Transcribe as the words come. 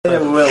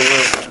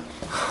So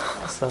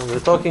we were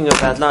talking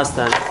about last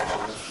time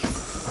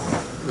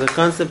the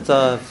concept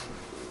of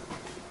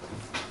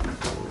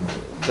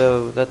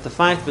that the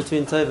fight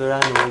between Tov and Ra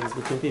is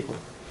between people.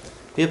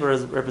 People are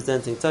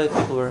representing Tov,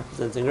 people are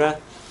representing Ra,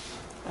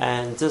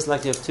 and just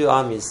like you have two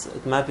armies,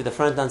 it might be the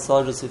frontline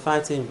soldiers who are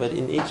fighting, but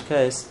in each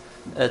case,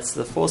 it's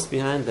the force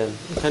behind them,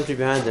 the country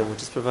behind them,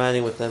 which is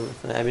providing with them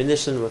with the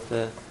ammunition, with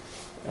the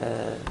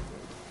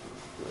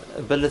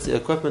ability,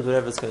 equipment,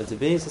 whatever it's going to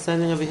be. It's the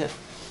same thing over here.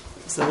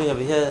 Something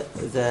over here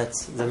that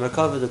the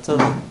Merkava, the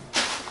Tumah,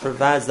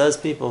 provides those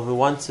people who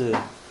want to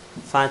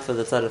fight for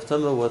the side of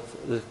Tumah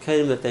with the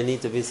kelim that they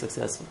need to be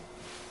successful.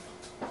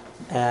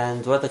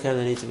 And what the kelim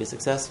they need to be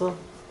successful?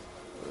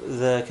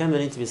 The kelim they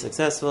need to be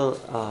successful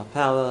are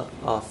power,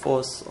 are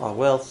force, are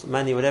wealth,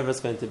 money, whatever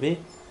it's going to be,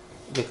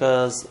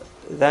 because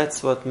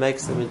that's what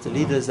makes them into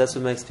leaders, that's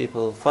what makes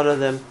people follow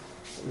them,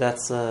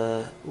 that's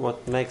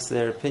what makes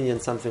their opinion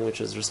something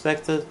which is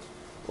respected.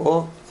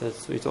 Or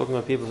if we're talking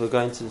about people who are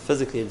going to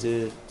physically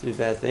do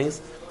bad things,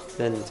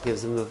 then it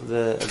gives them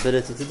the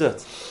ability to do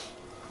it.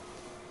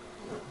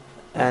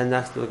 And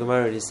that's what the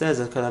Gemara already says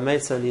that on the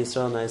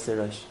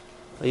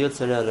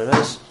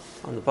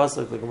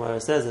pasuk the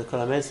Gemara says that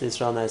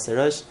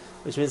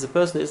which means the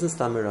person who isn't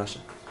Stam Rasha.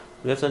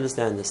 We have to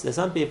understand this. There's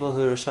some people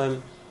who are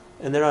Rashom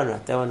in their own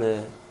right. They want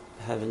to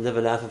live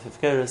a life of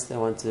Hefkeris, they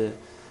want to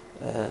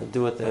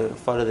do what they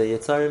follow their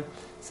Yetzarim.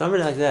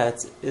 Somebody like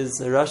that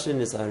is a Rasha in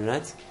his own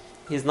right.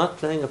 He's not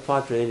playing a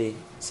part really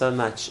so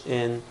much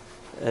in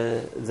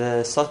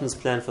the Sultan's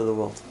plan for the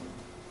world.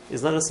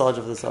 He's not a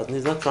soldier for the Sultan.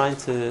 He's not trying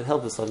to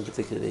help the Sultan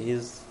particularly. He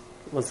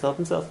wants to help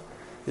himself.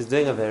 He's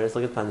doing a various,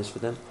 he'll get punished for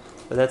them.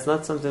 But that's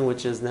not something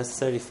which is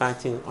necessarily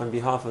fighting on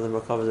behalf of the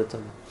Merkava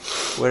Tumah.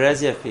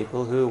 Whereas you have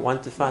people who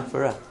want to fight for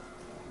Ra.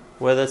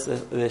 Whether it's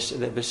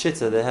the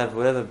Beshita, they have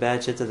whatever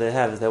bad Shita they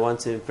have, they want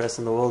to impress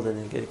in the world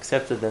and get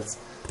accepted that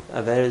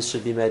Averis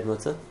should be made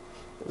mutter.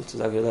 Which is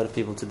like a lot of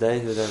people today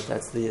who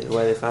that's the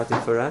way they're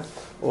fighting for Ra.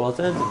 Or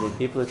alternatively,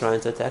 people are trying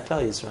to attack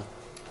Klal Yisrael,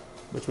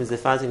 which means they're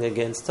fighting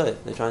against Tov.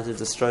 They're trying to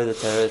destroy the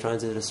Torah, they're trying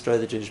to destroy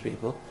the Jewish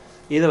people.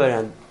 Either way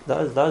around,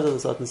 those are the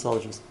certain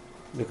soldiers.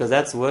 Because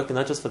that's working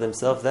not just for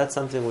themselves, that's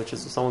something which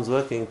is someone's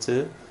working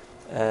to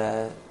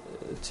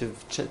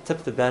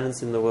tip the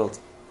balance in the world.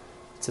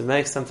 To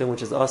make something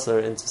which is also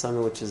into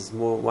something which is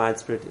more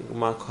widespread,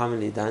 more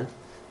commonly done.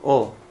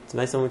 Or to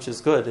make something which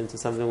is good into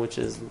something which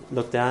is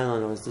looked down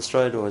on, or is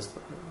destroyed, or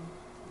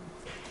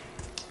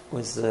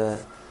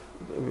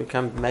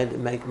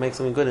make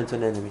something good into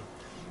an enemy.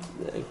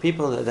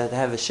 People that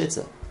have a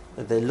shitza,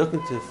 that they're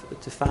looking to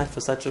fight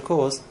for such a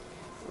cause,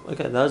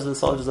 okay, those are the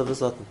soldiers of the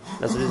Sultan.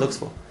 That's what he looks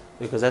for,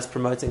 because that's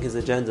promoting his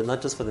agenda,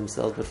 not just for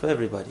themselves, but for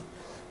everybody.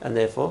 And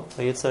therefore,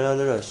 if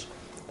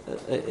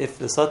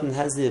the Sultan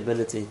has the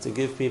ability to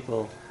give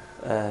people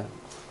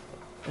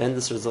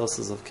endless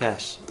resources of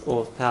cash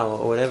or power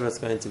or whatever it's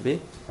going to be,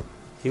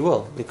 he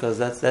will, because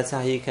that's how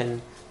he can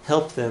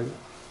help them,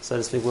 so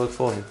to speak, work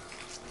for him.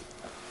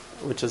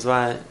 Which is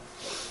why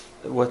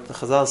what the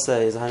Chazal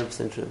say is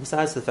 100% true.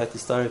 Besides the fact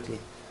historically,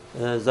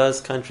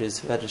 those countries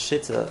who had a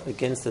shita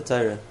against the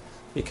Torah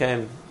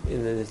became,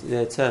 in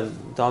their term,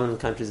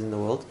 dominant countries in the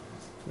world.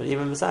 But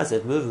even besides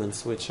that,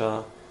 movements which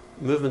are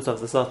movements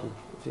of the Sultan,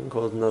 if you can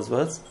call it in those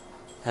words,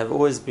 have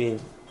always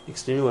been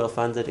extremely well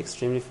funded,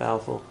 extremely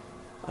powerful.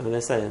 I mean,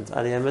 they say, and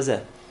Aliyah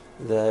Mazeh,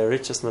 the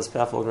richest, most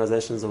powerful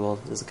organization in the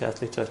world is the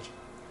Catholic Church.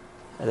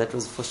 And that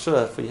was for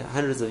sure, for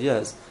hundreds of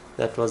years,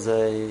 that was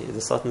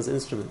the Sultan's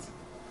instrument.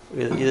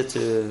 Either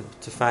to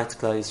fight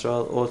Klal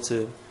Yisrael or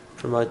to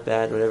promote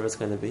bad, whatever it's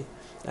going to be.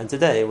 And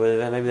today,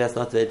 maybe that's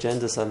not the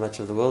agenda so much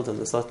of the world, and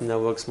the Sultan now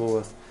works more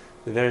with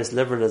the various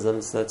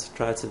liberalisms that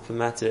try to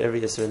promote to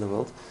every issue in the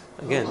world.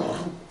 Again,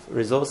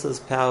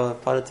 resources, power,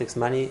 politics,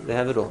 money, they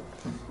have it all.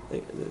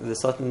 The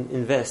Sultan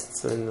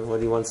invests in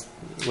what he wants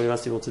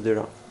people to do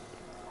wrong.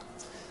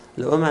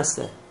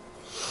 L'umaseh.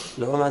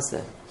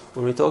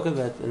 When we talk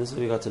about, and this is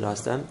what we got to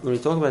last time, when we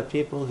talk about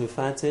people who are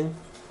fighting,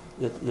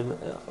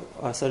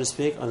 so to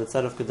speak, on the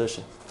side of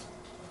Kedusha.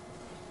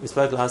 We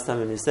spoke last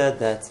time and we said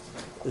that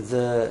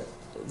the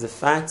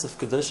fight of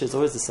Kedusha is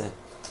always the same.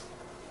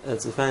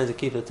 It's we find to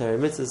keep the Torah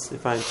mitzvahs, we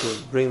find to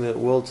bring the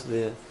world to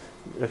the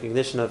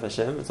recognition of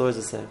Hashem, it's always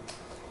the same.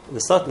 The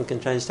Sultan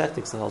can change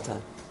tactics the whole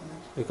time.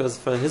 Because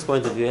from his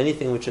point of view,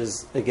 anything which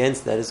is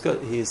against that is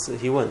good. He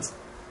wins.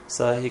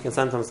 So he can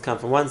sometimes come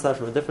from one side,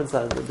 from a different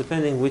side,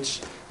 depending which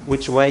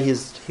way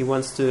he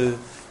wants to,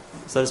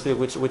 so to speak,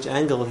 which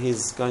angle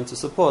he's going to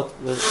support.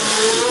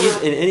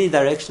 In any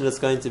direction it's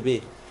going to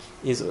be,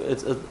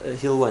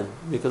 he'll win.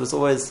 Because it's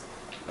always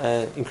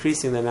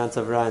increasing the amount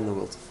of Ra in the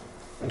world,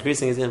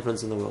 increasing his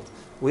influence in the world.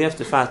 We have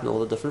to fight in all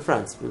the different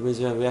fronts. It means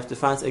we have to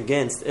fight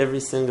against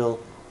every single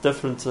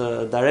different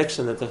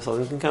direction that the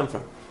Sultan can come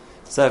from.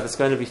 So if it's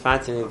going to be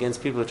fighting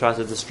against people who try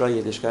to destroy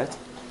Yiddishkeit,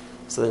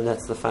 so then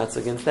that's the fights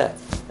against that.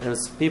 And if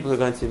it's people who are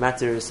going to be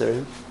Matir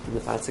Yisurim, then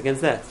the fights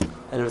against that.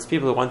 And if it's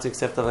people who want to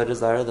accept Avodah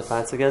Zarah, the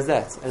fights against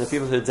that. And the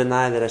people who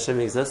deny that Hashem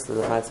exists, then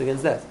the fights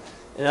against that.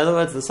 In other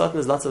words, the Sultan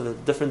has lots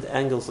of different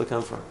angles to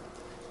come from.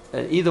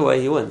 And either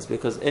way he wins,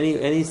 because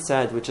any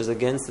side which is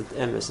against the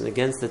emes and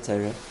against the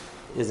Torah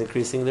is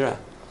increasing the Ra.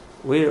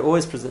 We're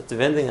always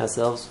defending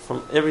ourselves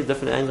from every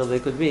different angle there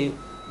could be,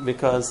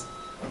 because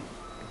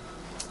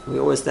we're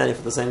always standing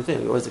for the same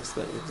thing. We're always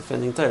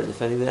defending Torah,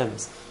 defending the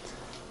emes.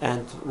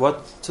 And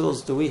what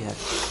tools do we have?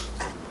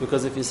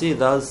 Because if you see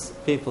those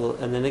people,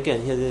 and then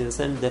again, here there's the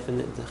same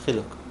definite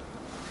chiluk.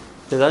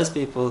 They're those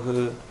people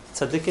who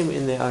tzaddikim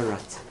in their own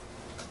right.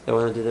 They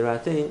want to do the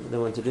right thing, they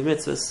want to do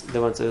mitzvahs, they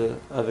want to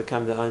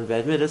overcome their own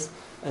bad mitzvahs,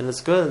 and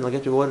it's good, and they'll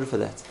get rewarded for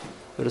that.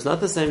 But it's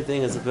not the same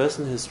thing as a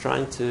person who's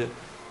trying to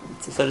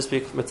so to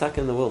speak, matak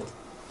in the world,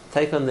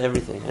 take on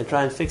everything, and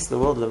try and fix the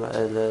world.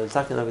 It's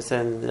not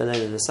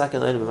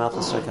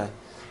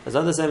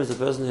the same as a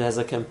person who has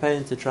a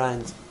campaign to try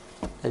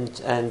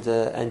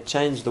and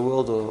change the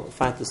world or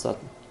fight the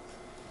Satan.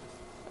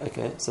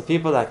 Okay, so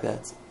people like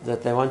that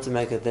they want to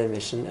make it their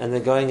mission, and they're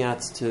going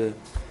out to,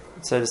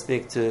 so to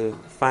speak, to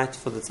fight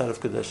for the Tzad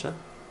of Kedusha.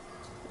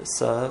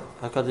 So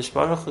HaKadosh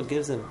Baruch Hu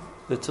gives them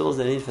the tools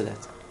they need for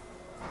that.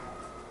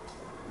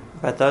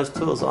 But those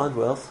tools aren't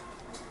wealth,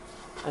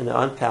 and they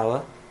aren't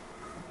power,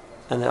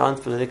 and they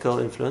aren't political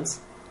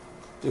influence.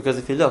 Because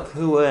if you look,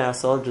 who were our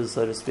soldiers,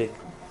 so to speak,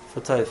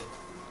 for Tov?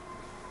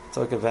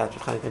 Talk about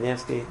Rav Chaim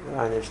Kanievsky,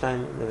 Rav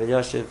Epstein, Rav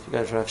Yoshev,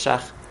 Rav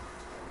Shach,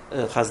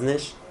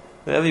 Chaznish,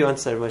 whoever you want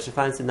to say, Moshe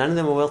Feinstein, none of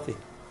them were wealthy.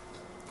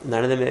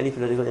 None of them had any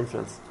political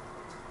influence.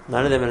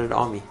 None of them had an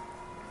army,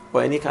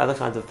 or any other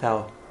kind of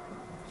power.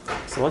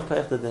 So what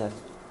koyach did they have?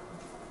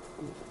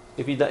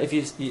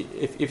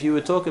 If you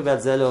would talk about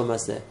Zelo or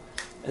Maseh,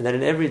 and then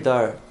in every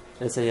dar,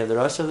 let's say you have the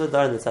Rosh of the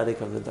Dar and the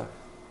Tzaddik of the Dar.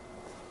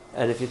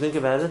 And if you think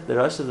about it, the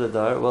Rosh of the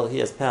Dar, well, he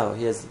has power,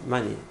 he has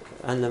money,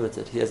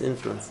 unlimited, he has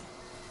influence,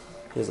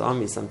 he has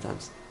armies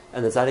sometimes.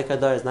 And the Tzaddik of the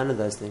Dar is none of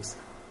those things.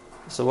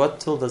 So what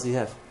tool does he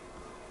have?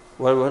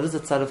 What does the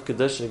Tzad of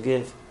Kedusha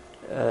give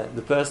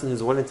the person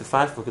who's willing to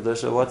fight for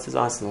Kedusha? What's his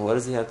arsenal? What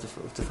does he have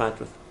to fight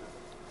with?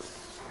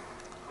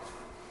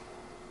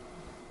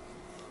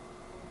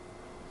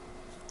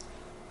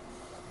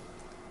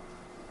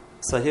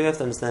 So here we have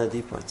to understand a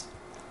deep point.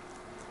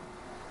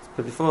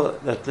 But before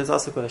that, let's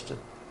ask a question.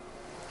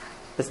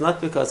 It's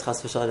not because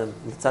Chas v'Shalom,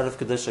 the Tzad of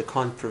Kedusha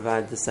can't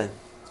provide the same.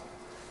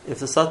 If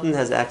the Sultan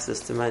has access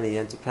to money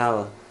and to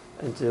power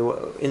and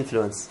to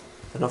influence,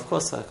 then of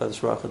course HaKadosh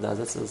Baruch Hu does.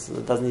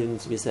 It doesn't even need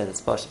to be said, it's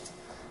pashut.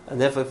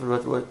 And therefore,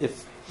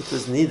 if it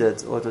was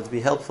needed, or it would be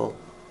helpful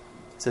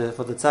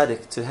for the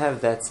Tzaddik to have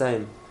that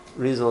same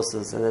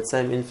resources and that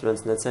same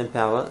influence and that same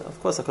power,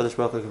 of course HaKadosh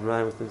Baruch Hu can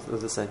provide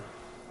with the same.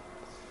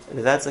 And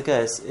if that's the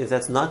case, if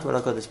that's not what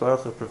HaKadosh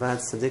Baruch Hu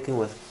provides tzaddikim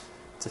with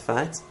to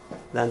fight,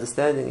 the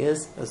understanding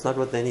is that's not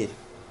what they need.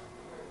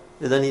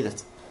 They don't need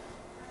it.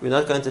 We're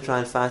not going to try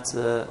and fight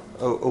a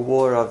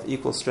war of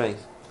equal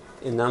strength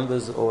in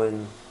numbers or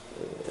in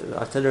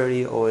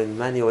artillery or in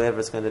money or whatever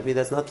it's going to be.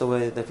 That's not the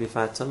way that we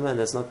fight Tumah, and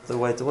that's not the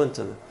way to win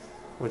Tumah.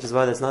 Which is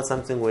why that's not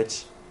something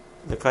which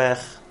the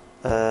Koyach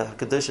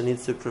HaKadosh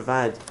needs to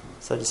provide,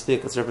 so to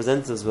speak, its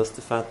representatives with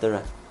to fight the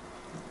Ra.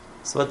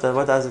 So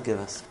what does it give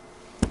us?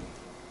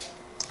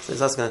 So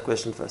let's ask a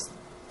question first.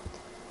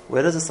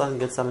 Where does the Sultan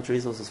get so much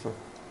resources from?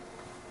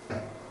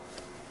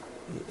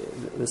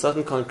 The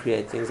Sultan can't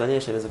create things. Only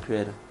Hashem is a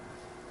creator.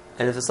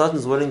 And if the Sultan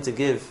is willing to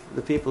give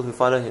the people who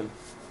follow him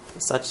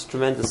such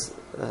tremendous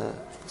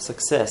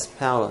success,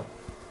 power,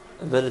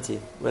 ability,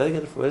 where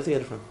does he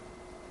get it from?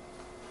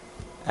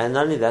 And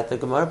not only that, the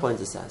Gemara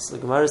points us out. The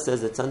Gemara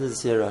says that under the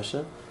Siyar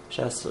Rasha,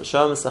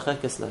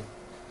 the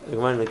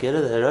Gemara in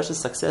Megillah, that Rasha is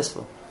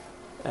successful.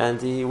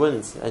 And he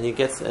wins, and he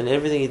gets, and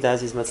everything he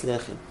does is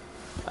matzliachim.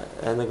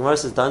 And the Gemara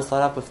says, don't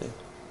start up with him.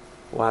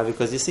 Why?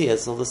 Because you see, he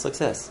has all the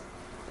success.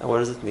 And what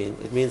does it mean?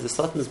 It means the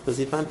Sultan is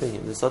busy pumping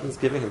him. The Sultan is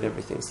giving him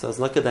everything. So it's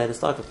not a day to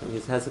start with him. He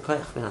has a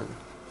koyach behind him.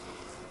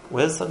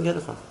 Where does the Sultan get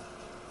it from?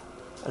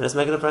 And let's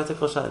make it a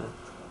practical shayla.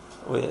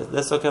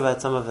 Let's talk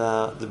about some of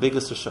the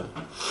biggest Rishon.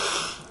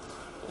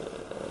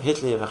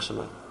 Hitler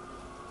Yevach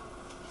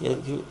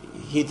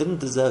he didn't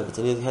deserve it,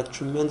 and he had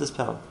tremendous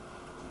power.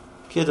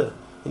 Kidder,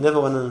 he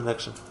never won an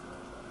election.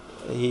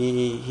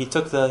 He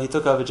took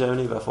over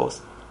Germany by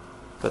force,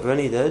 but when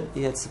he did,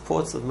 he had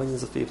supports of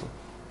millions of people.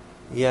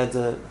 He had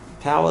the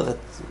power that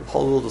the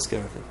whole world was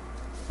scared of him.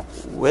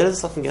 Where does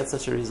the Sultan get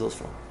such a resource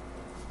from?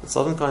 The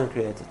Sultan can't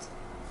create it.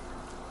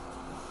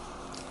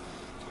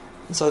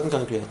 The Sultan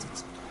can't create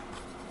it.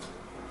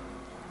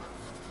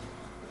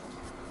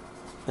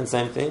 And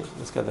same thing,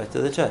 let's go back to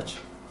the church.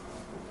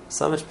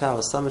 So much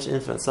power, so much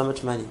influence, so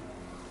much money.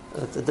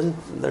 The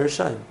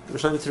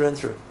Rishonim through and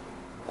through.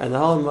 And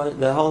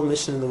the whole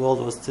mission in the world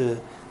was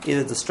to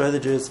either destroy the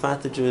Jews,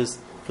 fight the Jews,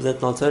 present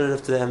an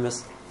alternative to the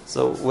emes.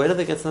 So where do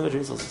they get so much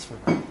resources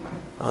from?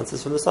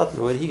 Answers from the Sultan.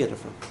 Where did he get it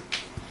from?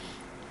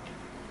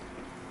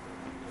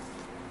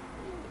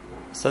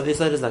 So the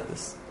Yisod is like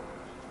this.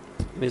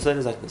 The Yisod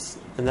is like this.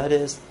 And that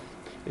is,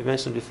 we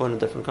mentioned before in a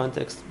different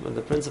context, but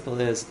the principle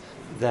is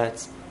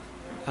that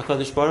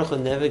HaKadosh Baruch Hu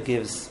never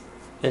gives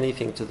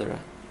anything to the Ra.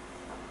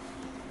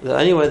 The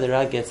only way the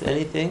Ra gets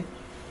anything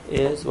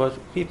is what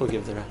people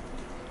give the Ra.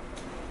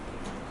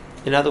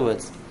 In other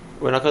words,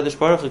 when HaKadosh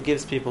Baruch Hu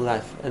gives people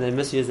life and they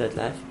misuse that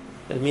life,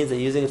 that means they're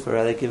using it for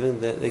Ra, they're giving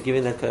that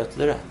koyach to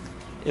the Ra.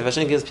 If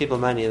Hashem gives people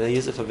money and they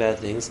use it for bad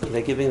things,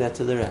 they're giving that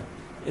to the Ra.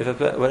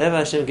 Whatever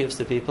Hashem gives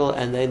to people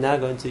and they're now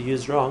going to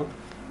use wrong,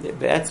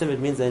 be'etzem it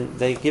means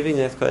they're giving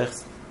that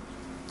koyach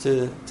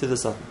to the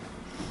Satan.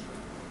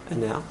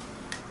 And now,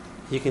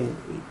 you can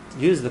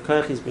use the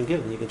koyach he's been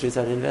given, you can choose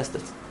how to invest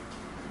it.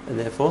 And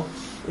therefore,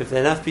 if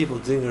there are enough people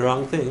doing the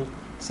wrong thing,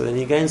 so then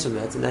he gains from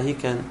that, and now he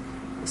can,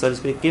 so to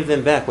speak, give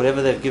them back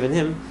whatever they've given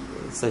him,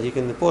 so he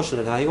can apportion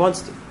it how he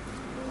wants to.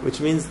 Which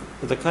means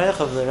that the koyach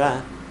of the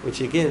Ra, which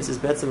he gives, is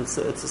better. It's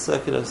a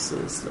circular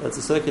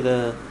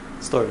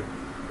story.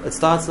 It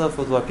starts off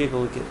with what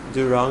people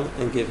do wrong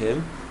and give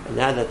him, and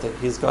now that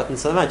he's gotten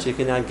so much, he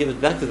can now give it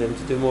back to them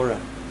to do more Ra.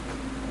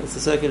 It's a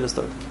circular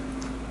story.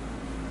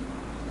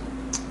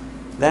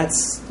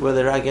 That's where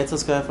the Ra gets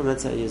his koyach from.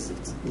 That's how he uses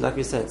it. Like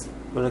we said,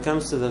 when it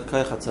comes to the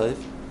koyach HaTov,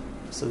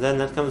 so then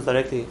that comes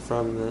directly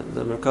from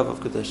the Merkava of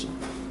Kedusha.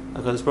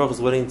 HaKadosh Baruch Hu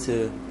is willing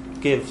to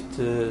give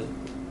to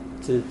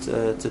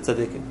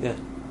tzaddikim. Yeah.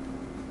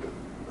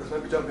 This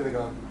might be jumping the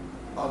gun.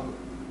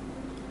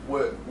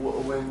 When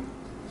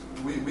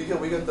we get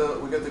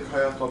the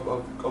koyach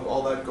of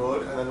all that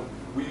good, and then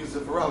we use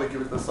it for Ra, we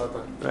give it to the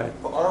Satan. Right.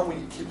 But aren't we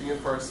keeping it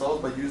for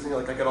ourselves by using it?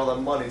 Like I get all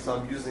that money, so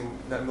I'm using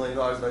that $1 million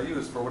that I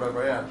use for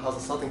whatever I am. How's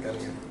the Satan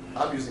getting it?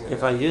 I'm using it.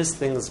 If I use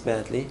things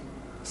badly,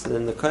 so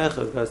then the koyach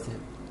goes to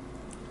him.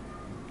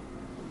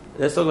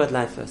 Let's talk about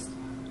life first.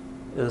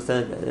 It's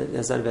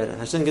not better.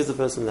 Hashem gives the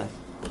person life.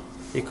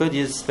 He could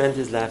spend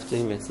his life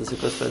doing mitzvahs. He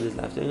could spend his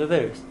life doing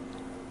averos.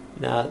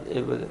 Now,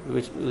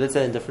 let's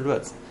say in different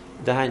words.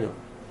 Dahainu,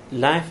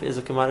 life is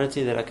a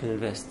commodity that I can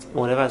invest.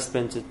 Whatever I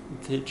spend to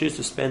choose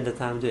to spend the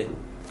time doing,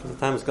 because the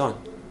time is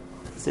gone.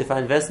 So if I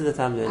invested the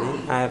time doing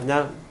it, I have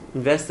now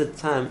invested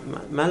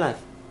time, my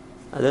life.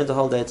 I learned the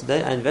whole day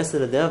today. I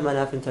invested a day of my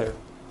life in Torah.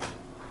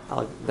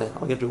 I'll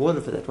get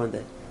rewarded for that one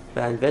day.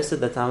 But I invested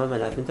the time of my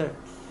life in Torah.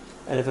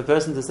 And if a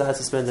person decides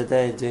to spend a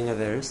day doing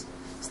averos,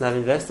 so now I've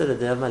invested a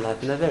day of my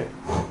life in Aver.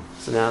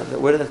 So now,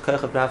 where did that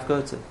koyach of life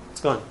go to?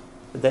 It's gone.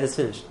 The day is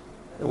finished.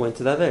 It went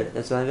to the Aver.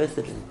 That's what I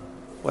invested in.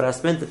 What I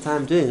spent the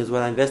time doing is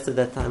what I invested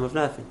that time of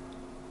life in.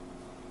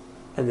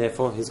 And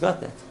therefore, he's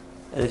got that.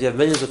 And if you have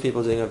millions of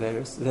people doing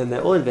Averos, then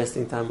they're all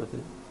investing time with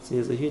it. So he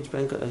has a huge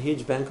bank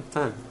of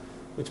time,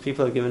 which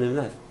people have given him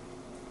life.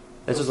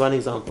 That's just one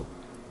example.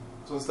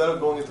 So instead of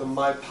going into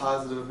my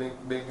positive bank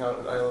account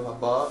in Eilam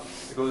Haba,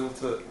 it goes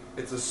into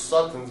it's a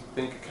Satan's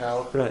bank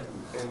account, right,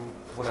 in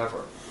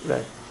whatever.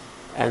 Right.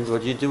 And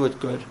what you do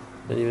with good,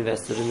 then you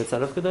invested in the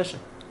tzad of Kedusha.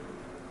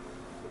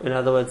 In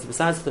other words,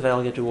 besides the fact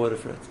I'll get rewarded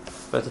for it,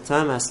 but the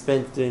time I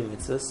spent doing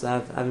mitzvahs,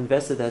 I've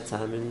invested that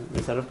time in the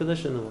tzad of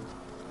Kedusha in the world.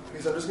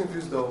 Because I'm just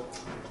confused though.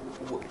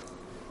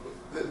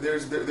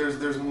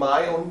 There's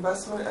my own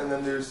investment, and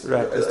then there's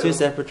there's two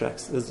separate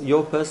tracks. There's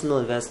your personal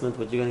investment,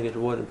 what you're going to get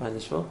rewarded and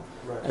punished for,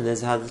 right, and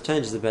there's how it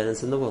changes the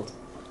balance in the world.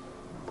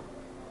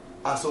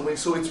 So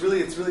it's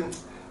really two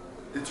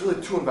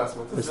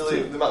investments. It's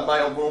really my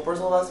own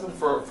personal investment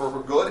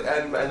for good,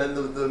 and then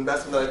the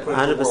investment that I put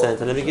into the world. 100%.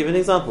 And let me give you an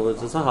example.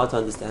 It's not hard to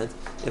understand.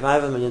 If I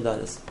have $1 million,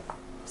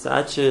 so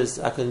I choose,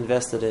 I can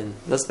invest it in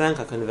this bank,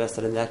 I can invest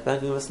it in that bank, I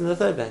can invest it in the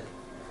third bank.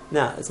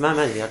 Now, it's my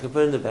money. I can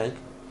put it in the bank,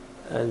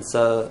 and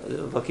so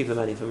they'll keep the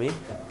money for me.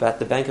 But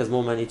the bank has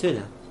more money too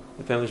now,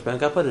 depending on which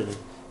bank I put it in.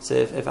 So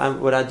if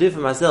what I do for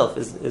myself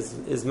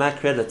is my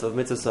credit of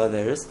mitzvahs or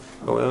averos,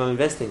 but when I'm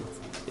investing it.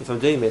 If I'm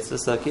doing mitzvahs,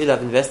 so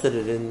I've invested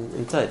it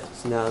in Tov.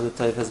 So now the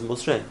Tov has more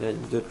strength. I've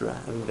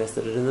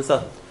invested it in the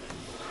Satan.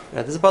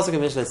 Right, there's a pasuk in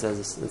Mishnah that says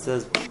this. It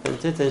says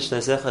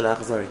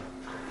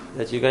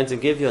that you're going to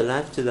give your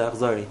life to the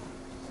Achzari.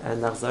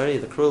 And the Achzari,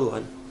 the cruel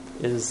one,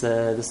 is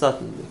the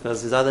Satan,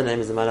 because his other name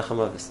is the Malach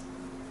HaMavis,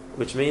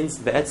 which means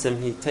be'etzim,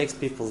 he takes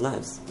people's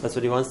lives. That's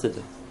what he wants to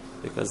do,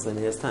 because then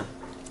he has time.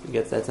 He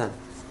gets that time.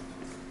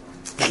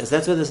 Okay, so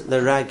that's where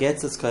the Ra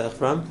gets its koyach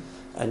from.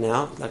 And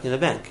now, like in a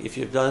bank, if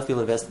a lot of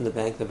people invest in the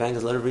bank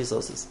has a lot of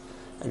resources.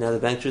 And now the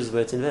bank chooses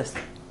where to invest.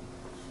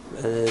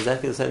 And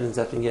exactly the same thing is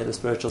happening here in a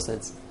spiritual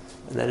sense.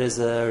 And that is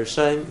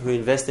Rishaim who are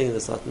investing in the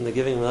Satan, they're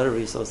giving him a lot of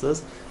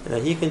resources, and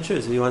then he can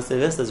choose who he wants to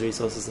invest those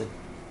resources in.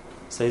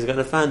 So he's going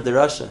to find the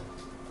Rasha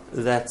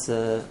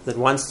that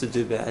wants to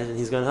do bad, and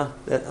he's going to,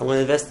 I'm going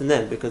to invest in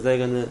them because they're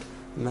going to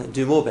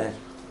do more bad.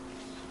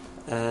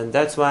 And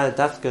that's why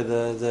Dafka,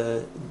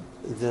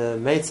 the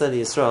Meitzad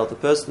Yisrael, the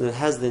person who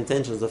has the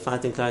intentions of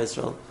fighting Klal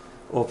Yisrael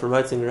or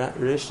promoting Ra,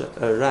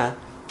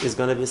 is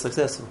going to be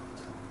successful.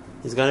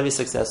 He's going to be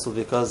successful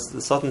because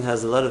the Satan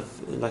has a lot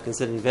of, like I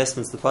said,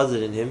 investments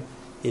deposited in him.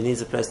 He needs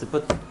a place to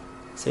put them.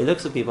 So he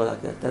looks at people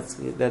like that.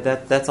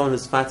 That's someone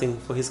who's fighting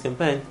for his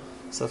campaign.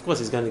 So of course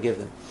he's going to give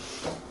them.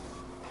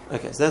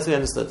 Okay, so that's what we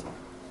understood.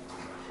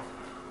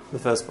 The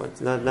first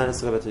point. Now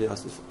let's go back to what you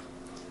asked before.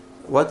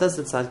 What does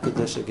the Tzad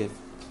Kedusha give?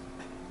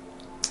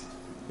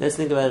 Let's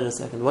think about it a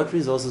second. What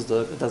resources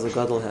does a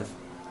Gadol have?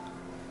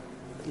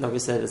 Like we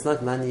said, it's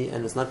not money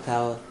and it's not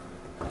power.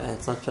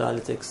 It's not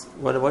politics.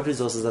 What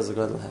resources does a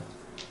Gadol have?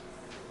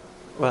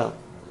 Well,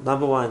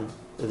 number one,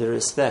 the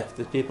respect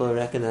that people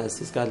recognize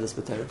his godless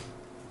b'Torah,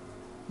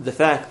 the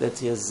fact that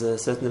he has a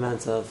certain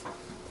amount of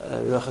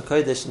Ruach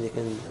HaKodesh and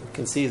you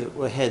can see that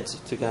we're ahead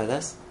to guide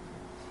us,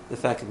 the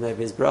fact that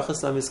maybe his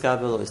brachas are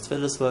miskabel or his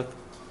tefillas work.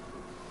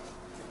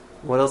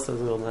 What else does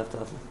the world have to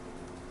offer?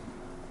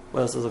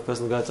 What else does a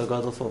person go to a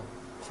gadol for?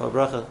 For a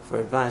bracha, for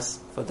advice,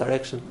 for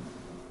direction.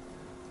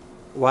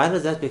 Why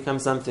does that become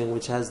something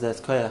which has that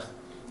koyach,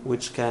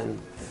 which can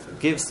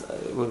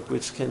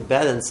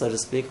balance, so to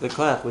speak, the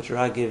koyach which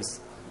Ra gives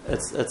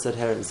its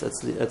adherents,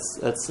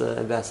 its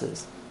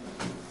ambassadors?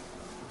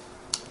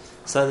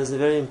 So there's a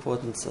very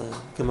important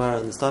Gemara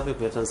on this topic.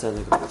 We have to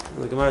understand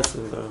the Gemara is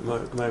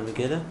Gemara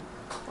Megillah.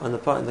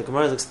 The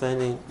Gemara is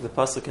explaining the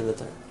pasuk in the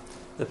Torah.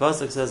 The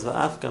pasuk says,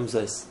 "Va'af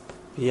gamzos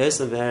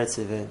v'yosem be'eretz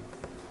Yivin."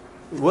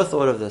 With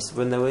all of this,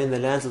 when they were in the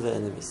lands of their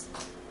enemies,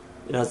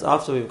 it's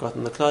after we've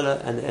gotten the klala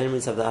and the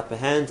enemies have the upper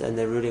hand and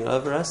they're ruling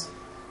over us,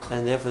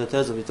 and therefore the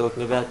Torah will be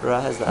talking about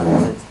Ra has the upper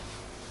hand.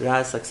 Ra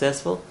is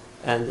successful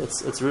and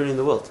it's ruling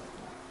the world.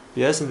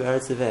 V'yosem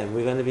be'eretz Yivin.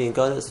 We're going to be in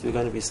Godus, we're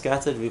going to be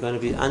scattered, we're going to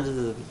be under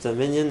the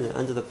dominion and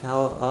under the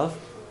power of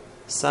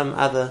some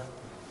other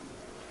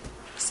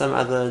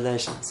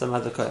nation, some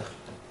other koyach.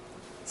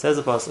 Says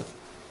the pasuk,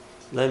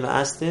 "Lo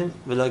ma'astim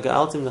v'lo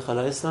ga'altim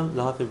l'chalaisam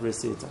l'hafi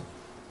b'risitam."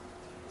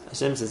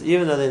 Hashem says,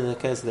 even though they're in the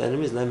case of the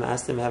enemies, "Lo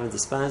ma'astim," we haven't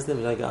despised them,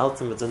 "V'lo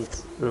ga'altim," we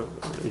didn't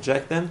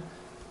reject them,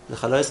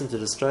 l'chalaisam, to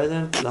destroy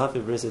them,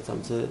 l'hafi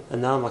b'risitam, to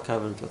annul my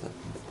covenant with them.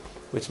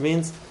 Which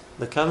means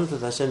the covenant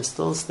with Hashem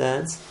still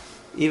stands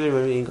even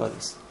when we're in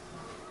Godus.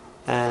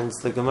 And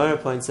the Gemara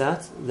points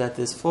out that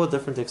there's 4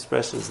 different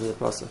expressions in the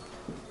pasuk.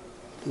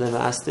 "Lo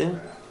ma'astim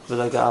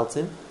v'lo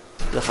ga'altim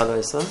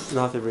l'chalaisam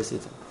l'hafi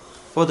b'risitam."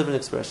 4 different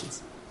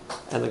expressions.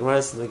 And the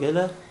Gemara says in the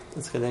Megillah,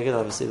 it's connected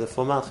obviously the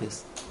 4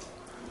 malchis.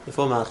 The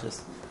 4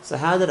 malchis. So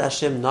how did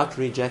Hashem not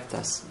reject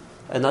us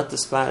and not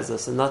despise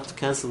us and not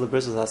cancel the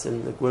bris with us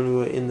when we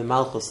were in the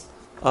malchus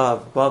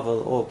of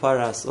Bavel or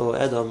Paras or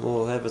Edom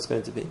or whoever it's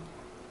going to be?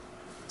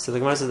 So the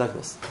Gemara says like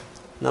this.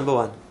 Number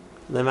 1,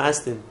 "Lo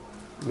ma'astim"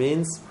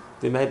 means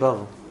we made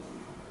Bavel.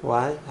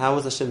 Why? How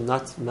was Hashem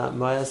not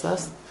moyas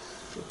us?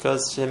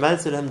 Because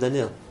Shemad Tzilhem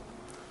Daniel.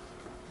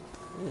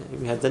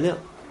 We had Daniel.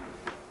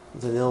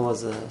 Daniel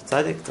was a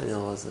tzaddik,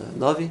 Daniel was a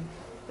novi.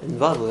 In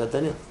Bavel we had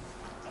Daniel.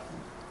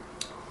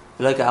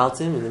 V'lo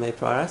ga'altim in the Mei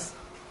Paras,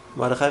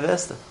 Mordechai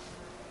v'Esther.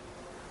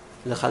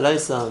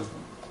 L'chalaisam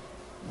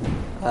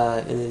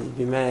in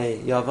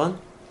Bimei Yavan,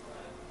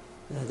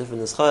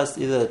 different nuschos,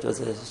 either it was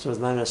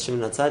Maimon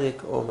Shimon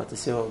HaTzadik or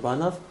Matisyahu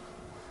Banav.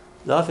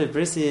 L'hafi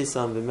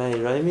b'risiyisam Bimei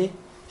Roimi,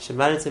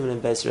 Shemaritim in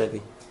Beis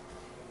Rebbe.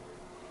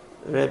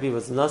 Rebbe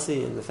was the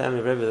Nasi, in the family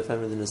of Rebbe, the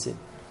family of the Nasi.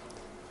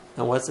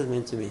 And what's it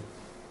mean to me?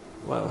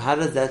 Well, how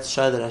does that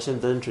show that Hashem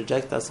didn't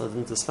reject us or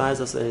didn't despise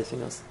us or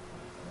anything else?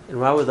 And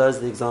why were those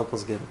the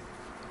examples given?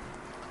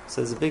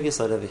 So there's a big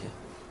yesod over here.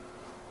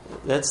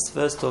 Let's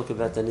first talk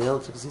about Daniel,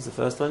 because he's the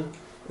first one.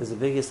 There's a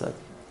big yesod.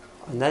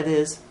 And that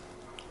is,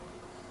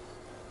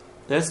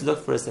 let's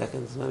look for a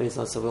second, maybe it's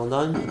not so well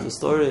known, the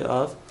story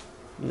of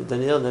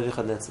Daniel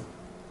Nebuchadnezzar.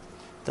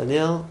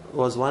 Daniel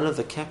was one of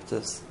the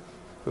captives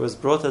who was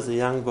brought as a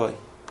young boy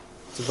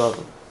to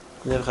Babel.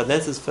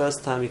 Nebuchadnezzar's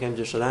first time he came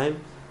to Yerushalayim,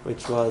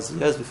 which was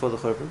years before the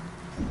Churban.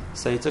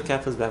 So he took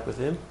captives back with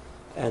him,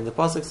 and the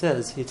pasuk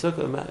says he took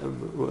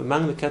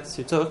among the captives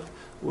he took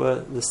were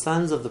the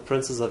sons of the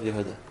princes of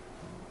Yehuda.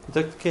 He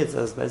took the kids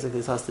as basically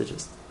his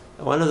hostages,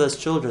 and one of those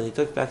children he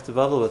took back to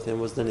Babel with him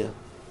was Daniel.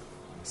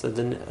 So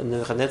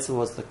Nebuchadnezzar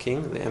was the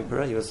king, the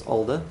emperor. He was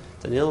older.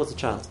 Daniel was a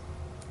child.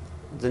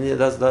 Daniel,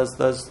 those,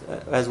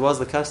 as was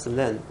the custom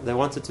then, they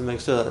wanted to make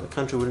sure that the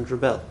country wouldn't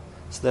rebel.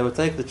 So they would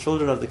take the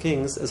children of the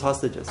kings as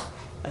hostages,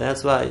 and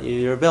that's why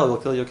you rebel, we'll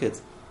kill your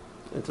kids.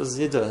 It was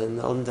Yiddah. In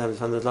the olden times, we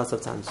found it lots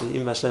of times. We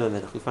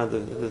find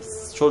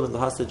the children of the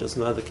hostages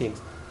from other kings.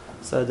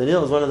 So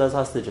Daniel was one of those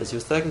hostages. He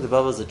was taken to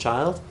Babel as a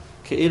child,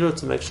 Ke'ilu,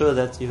 to make sure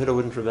that Yehuda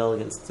wouldn't rebel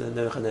against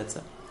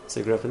Nebuchadnezzar. So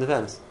he grew up in the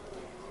palace.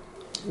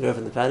 He grew up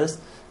in the palace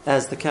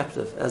as the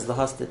captive, as the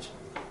hostage.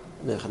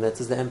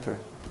 Nebuchadnezzar is the emperor.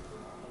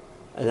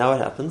 And now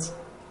what happens?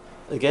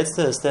 It gets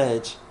to a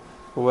stage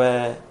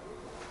where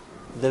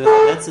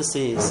Nebuchadnezzar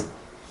sees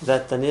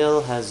that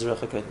Daniel has Ruach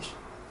HaKodesh.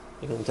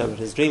 You can interpret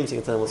his dreams, you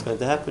can tell him what's going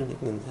to happen, you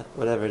can,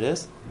 whatever it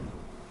is.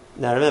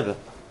 Now remember,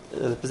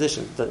 the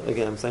position,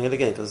 again, I'm saying it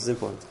again because it's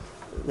important.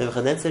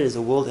 Nebuchadnezzar is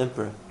a world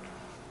emperor.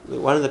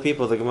 One of the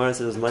people, the Gemara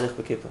says, was Malach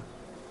B'Kippur.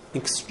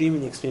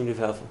 Extremely, extremely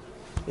powerful.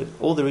 He had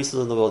all the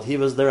resources in the world. He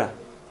was the Ra.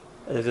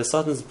 And if the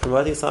Sultan is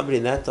promoting somebody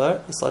in that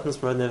door, the Sultan is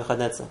promoting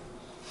Nebuchadnezzar.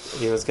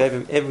 He gave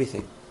him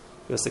everything.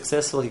 He was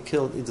successful, he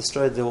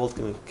destroyed the world,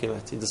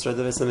 he destroyed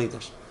the Beis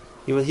HaMikdash.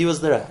 He was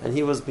there, and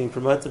he was being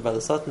promoted by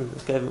the Sultan, who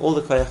gave him all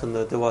the koyach and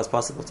there was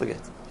possible to get.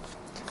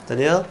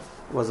 Daniel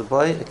was a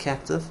boy, a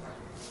captive,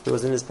 who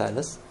was in his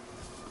palace,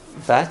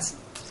 but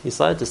he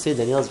started to see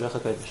Daniel's Ruach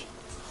HaKodesh.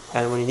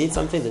 And when he needs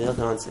something, Daniel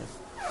can answer him.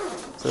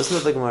 So this is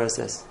what the Gemara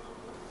says.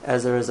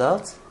 As a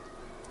result,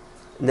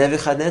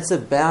 Nebuchadnezzar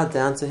bowed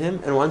down to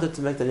him and wanted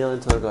to make Daniel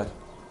into a god.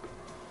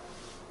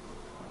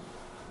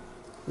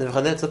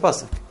 Nebuchadnezzar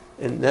pasuk.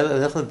 and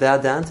never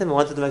bowed down to him and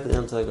wanted to make the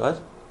into a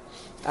god.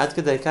 Ad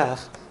kedei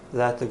kach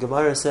that the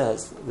Gemara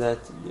says that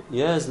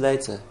years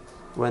later,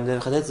 when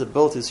Nebuchadnezzar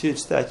built his huge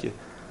statue,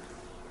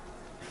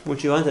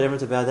 which he wanted everyone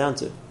to bow down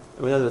to,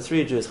 we know there were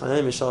 3 Jews,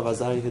 Hananiah, Mishael, and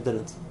Azariah, who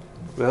didn't.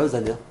 Where was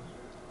Daniel?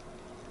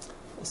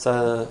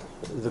 So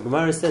the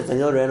Gemara said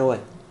Daniel ran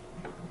away.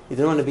 He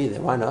didn't want to be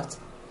there. Why not?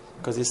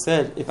 Because he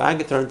said, if I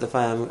get thrown into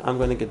fire, I'm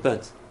going to get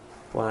burnt.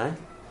 Why?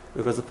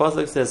 Because the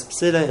pasuk says,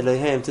 "Psila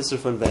Eloheim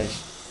tisrufun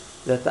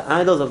b'esh," that the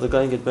idols of the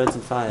going get burnt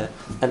in fire,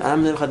 and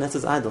I'm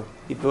Nebuchadnezzar's idol.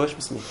 He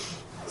worships me,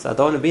 so I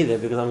don't want to be there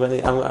because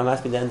I'm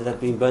asking to end up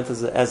being burnt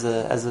as an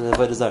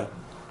avodah zarah.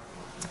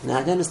 Now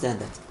I don't understand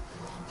that.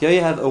 Here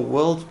you have a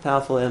world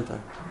powerful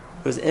emperor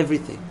who has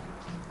everything,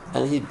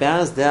 and he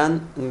bows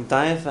down and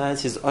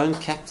deifies his own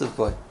captive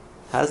boy.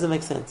 How does it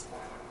make sense?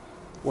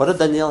 What did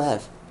Daniel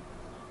have?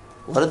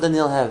 What did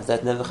Daniel have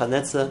that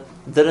Nebuchadnezzar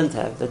didn't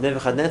have? That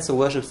Nebuchadnezzar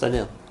worships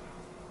Daniel.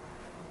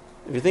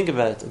 If you think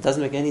about it, it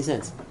doesn't make any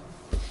sense.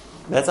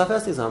 That's our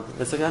first example.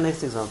 Let's look at our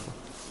next example.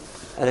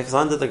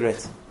 Alexander the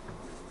Great.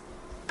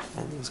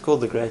 And he was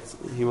called the Great.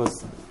 He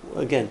was,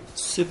 again,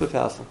 super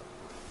powerful,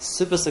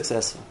 super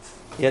successful.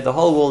 He had the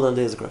whole world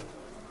under his grip.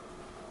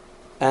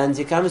 And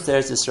he comes to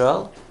Eretz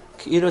Yisrael,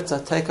 to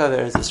take over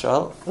Eretz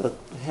Yisrael,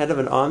 the head of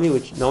an army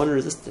which no one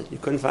resisted. You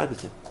couldn't fight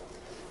with him.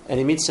 And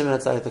he meets Shimon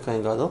HaTzadik the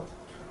Kohen Gadol.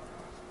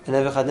 And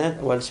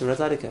Nebuchadnezzar, well, Shimon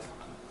HaTzadik have?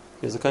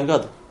 He was a Kohen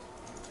Gadol.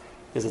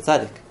 He was a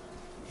tzaddik.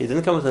 He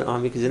didn't come with an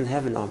army because he didn't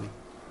have an army.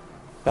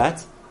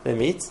 But they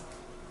meet,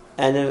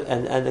 and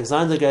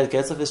Alexander the Great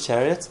gets off his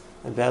chariot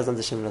and bows down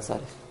to Shimon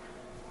HaTzadik.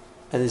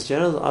 And his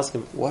generals ask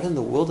him, "What in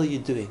the world are you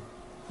doing?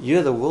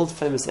 You're the world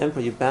famous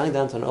emperor. You're bowing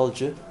down to an old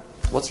Jew.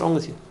 What's wrong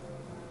with you?"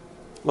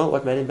 Well,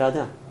 what made him bow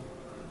down?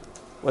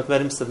 What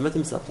made him submit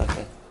himself like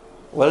that?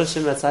 What did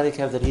Shimon HaTzadik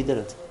have that he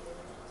didn't?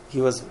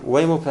 He was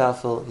way more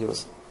powerful. He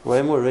was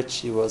way more rich.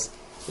 He was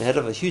the head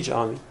of a huge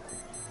army.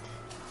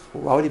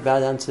 Why would he bow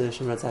down to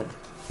Shimon HaTzadik?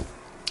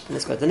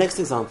 Let's go to the next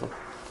example.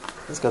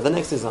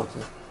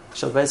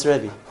 Shalbeis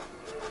Rebbe.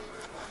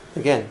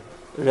 Again,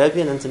 Rebbe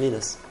and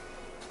Antoninus.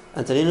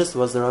 Antoninus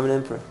was the Roman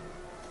emperor.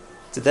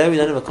 Today we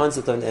don't have a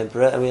concept of an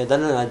emperor, and we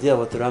don't have an idea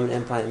what the Roman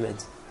Empire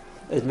meant.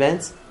 It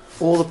meant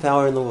all the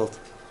power in the world.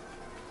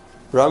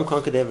 Rome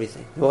conquered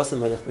everything. He was the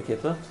Melech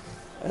B'Kippur,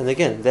 and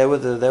again, they were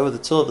the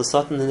tool of the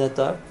Satan in that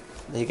time.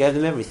 He gave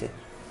them everything.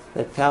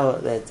 They had power,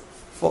 they had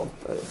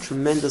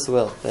tremendous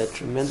wealth, they had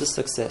tremendous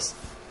success.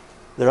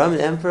 The Roman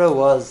emperor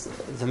was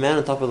the man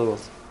on top of the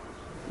world.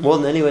 More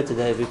than anywhere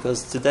today,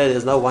 because today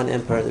there's no one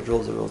emperor that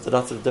rules the world. There are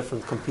lots of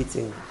different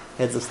competing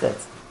heads of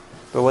states.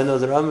 But when there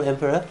was a Roman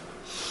emperor,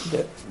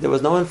 there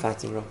was no one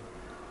fighting Rome.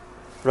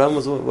 Rome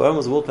was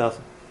world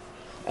powerful.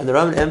 And the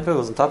Roman emperor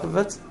was on top of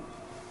it.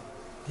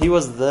 He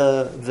was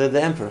the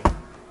emperor.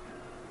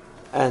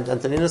 And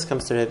Antoninus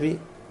comes to Rebbe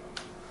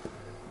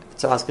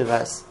to ask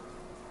advice.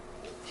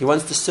 He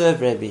wants to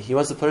serve Rebbe. He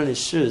wants to put on his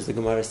shoes, the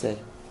Gemara said.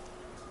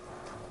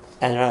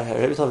 And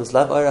Rebbe told him,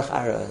 "Lav orach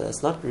ara."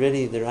 That's not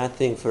really the right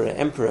thing for an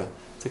emperor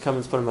to come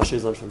and put my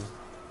shoes on for me.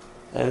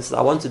 And he said,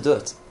 "I want to do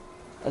it.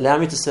 Allow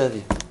me to serve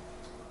you."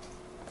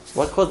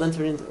 What caused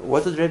Antoninus?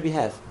 What did Rebbe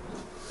have?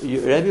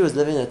 Rebbe was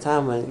living in a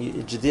time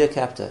when Judea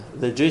captured.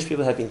 The Jewish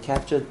people had been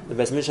captured. The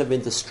Beis Mikdash had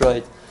been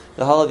destroyed.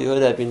 The whole of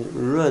Yehuda had been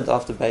ruined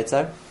after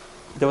Beitar.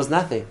 There was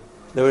nothing.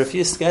 There were a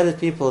few scattered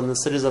people in the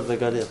cities of the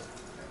Galil.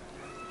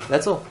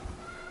 That's all.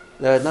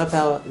 They had no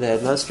power. They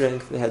had no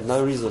strength. They had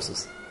no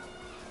resources.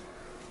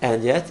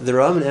 And yet, the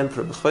Roman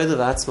emperor, B'chodev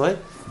Atzmai,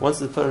 wants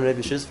to put on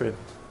Rebbe's shoes for him.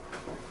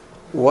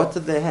 What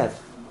did they have?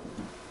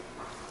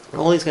 In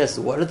all these cases,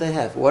 what did they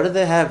have? What did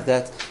they have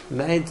that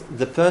made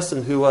the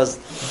person who was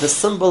the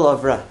symbol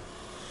of Ra,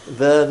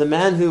 the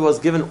man who was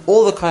given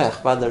all the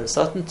koyach by the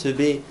Satan to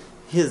be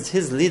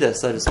his leader,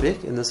 so to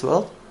speak, in this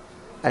world,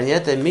 and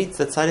yet they meet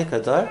the Tzaddik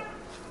Hadar,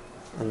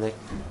 and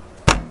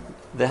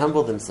they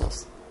humble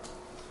themselves.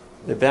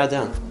 They bow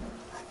down.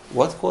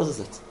 What causes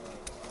it?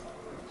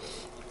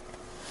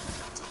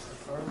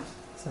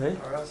 Sorry?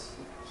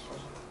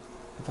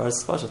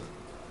 Paras Pashut.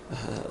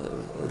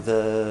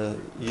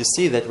 You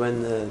see that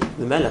when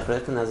the Melech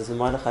recognizes who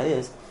Mordechai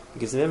is, he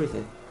gives him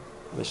everything.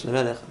 Mishnah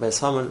Melech, Beis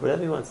Haman,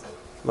 whatever he wants.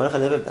 Mordechai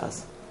never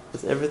bows.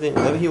 It's everything,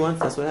 whatever he wants,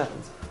 that's what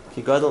happens.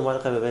 Ki gadol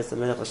Mordechai bebeis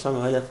Melech Hashem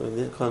ha'olech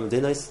v'midkol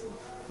medinos.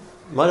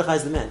 Mordechai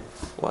is the man.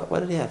 What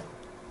did he have?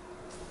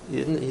 He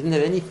didn't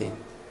have anything.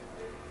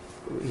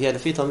 He had a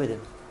few Talmidim.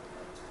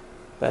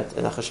 But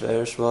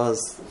Achashverosh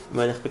was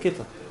Melech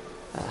B'Kippur.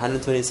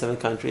 127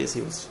 countries.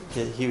 He could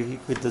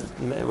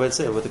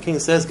what the king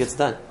says gets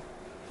done.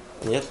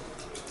 And yet,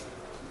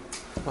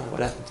 what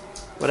happened?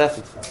 What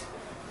happened?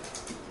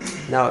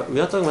 Now we're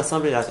not talking about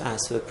somebody like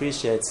us who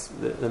appreciates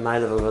the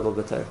mind of a little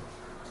bit.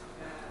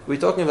 We're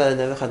talking about a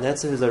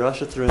Nebuchadnezzar who's a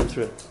Rasha through and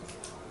through.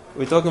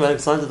 We're talking about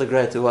Alexander the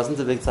Great who wasn't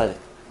a big tzaddik.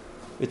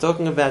 We're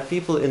talking about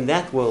people in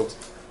that world.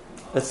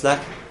 It's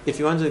like if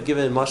you want to give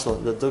it a marshal,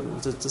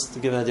 just to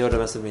give an idea what it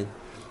must have been.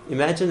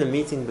 Imagine a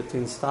meeting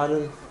between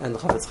Stalin and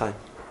Chofetz Chaim.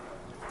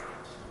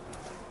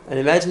 And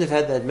imagine if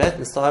they had met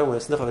and Stalin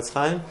was Chofetz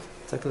Chaim,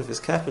 taken off his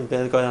cap and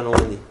barely got down on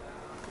one knee.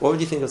 What would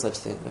you think of such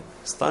a thing?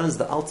 Stalin is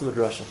the ultimate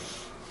Russia.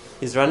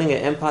 He's running an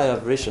empire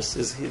of rishus.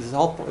 His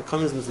whole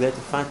communism is there to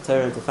fight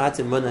terror and to fight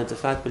emunah and to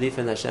fight belief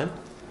in Hashem.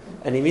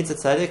 And he meets a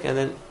tzaddik, and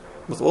then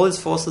with all his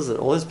forces and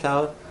all his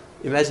power,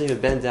 imagine he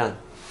would bend down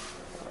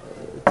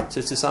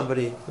to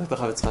somebody like the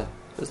Chavetz Chaim.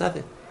 There's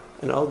nothing.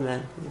 An old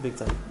man, a big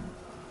time.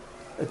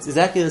 It's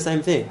exactly the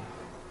same thing.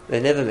 They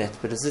never met,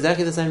 but it's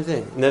exactly the same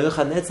thing.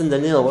 Nebuchadnezzar and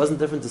Daniel wasn't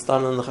different to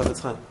Stalin and the Chavetz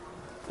Chaim.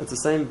 It's the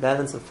same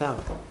balance of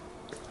power.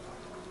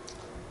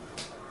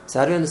 So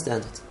how do you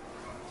understand it?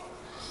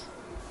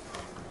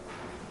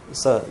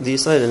 So the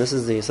Yisod, and this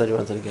is the Yisod you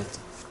wanted to get to.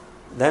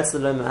 That's the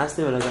Lema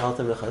Astim and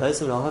Agaltim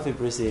Lechadaisim Lalhafi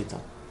Brisi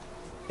Yitam.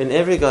 In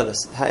every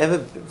goddess,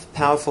 however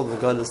powerful the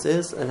goddess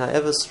is, and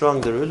however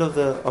strong the rule of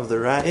the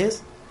Ra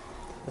is,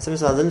 Hashem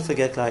Yisrael didn't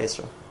forget Klal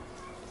Yisrael.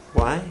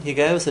 Why? He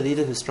gave us a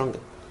leader who's stronger.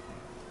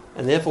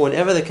 And therefore,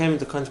 whenever they came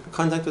into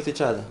contact with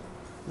each other,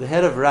 the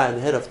head of Ra and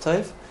the head of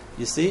Tov,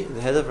 you see,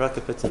 the head of Ra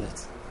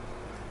capitulates.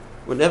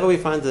 Whenever we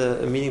find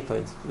a meeting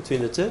point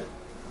between the two,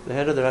 the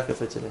head of the Ra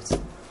capitulates.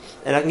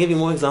 And I can give you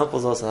more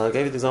examples also. I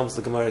gave you the examples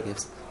the Gemara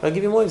gives. But I'll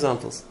give you more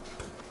examples.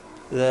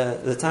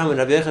 The time when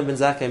Rabbi Yochanan ben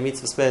Zakkai meets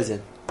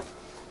Vespasian.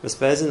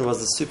 Vespasian was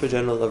the super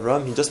general of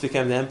Rome. He just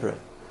became the emperor.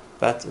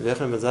 But Rabbi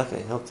Yochanan ben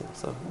Zakkai helped him.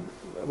 So,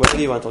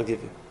 whatever you want, I'll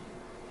give you.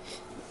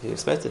 He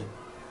expected him.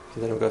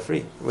 He let him go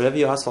free. Whatever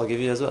you ask for, I'll give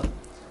you as well.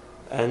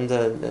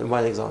 And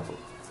one example.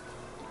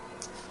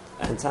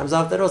 And times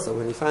after that also,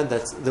 when you find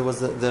that there was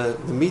the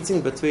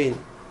meeting between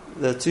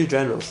the two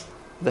generals,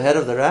 the head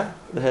of the Ra,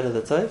 the head of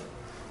the Tov,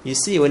 you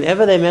see,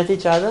 whenever they met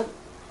each other,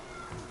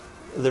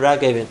 the Ra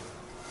gave in.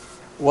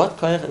 What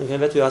koyach? And going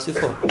back to what we asked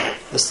before,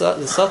 the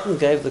Sultan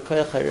gave the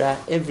koyach Ra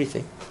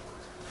everything,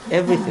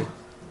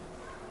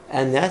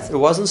 and that it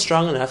wasn't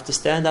strong enough to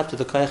stand up to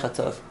the koyach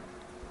Tov.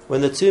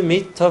 When the two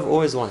meet, Tov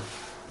always won.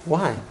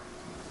 Why?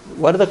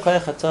 What did the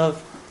koyach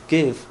Tov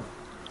give?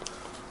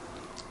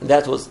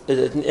 That was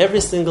in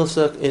every single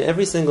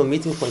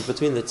meeting point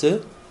between the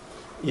two.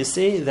 You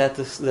see that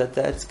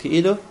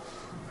Keilu,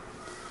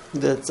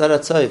 the Tzara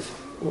Tov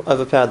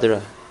overpowered the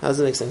Ra. How does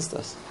it make sense to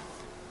us?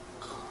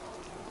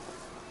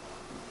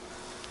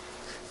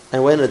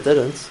 And when it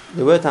didn't,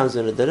 there were times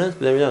when it didn't,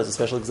 but then we know it's a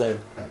special Gzeira.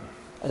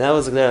 And that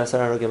was the Gzeira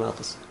Asara Roge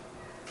Malchus.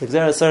 The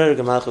Gzeira Asara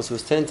Roge Malchus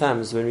was 10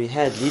 times when we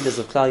had leaders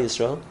of Klal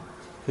Yisrael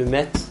who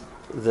met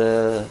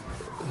the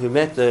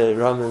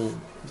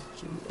Roman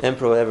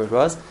emperor, whatever it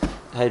was,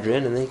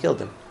 Hadrian, and then he killed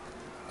him.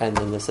 And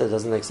then they said it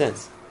doesn't make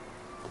sense.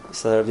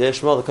 So Rabbi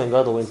Yishmael, the Kohen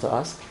Gadol, went to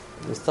ask.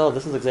 He was told,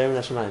 this is the Gzeira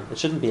Min HaShamayim. It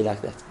shouldn't be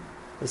like that.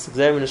 It's the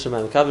Gzeira Min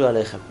HaShamayim. Kavlu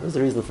Aleichem. There's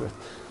a reason for it.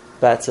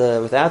 But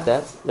without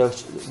that,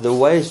 the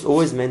way it's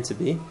always meant to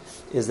be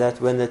is that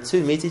when the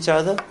two meet each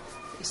other,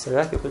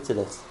 Saraka puts it.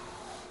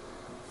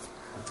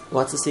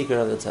 What's the secret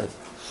of the Tov?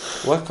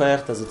 What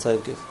koyach does the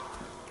Tov give?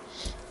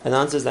 And the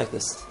answer is like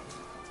this.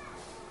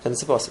 And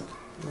it's a pasuk.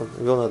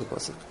 We all know the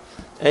pasuk.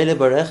 Eile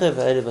barechev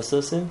ve'eile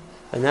basusim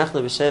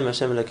v'nachnu b'shem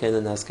Hashem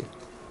Elokeinu nazkir.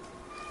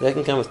 They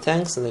can come with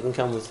tanks, and they can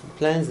come with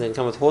planes, they can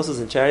come with horses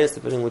and chariots,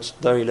 depending which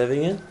door you're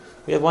living in.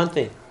 We have one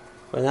thing.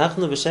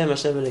 V'nachnu b'shem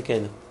Hashem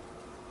Elokeinu.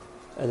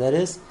 And that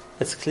is,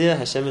 it's clear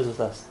Hashem is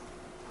with us.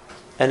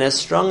 And as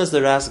strong as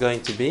the Ra is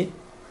going to be,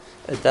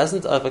 it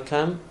doesn't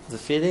overcome the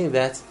feeling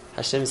that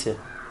Hashem's here.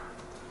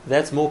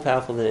 That's more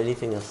powerful than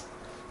anything else.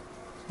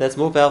 And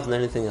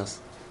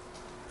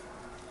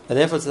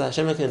therefore it's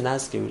Hashem Elokeinu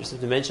Nazkir. We just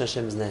have to mention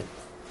Hashem's name.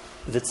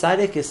 The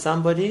tzaddik is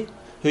somebody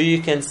who you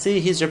can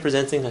see he's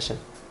representing Hashem.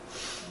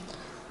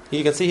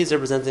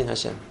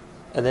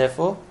 And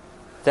therefore,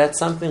 that's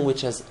something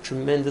which has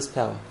tremendous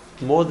power.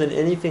 More than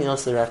anything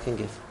else the Ra can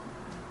give.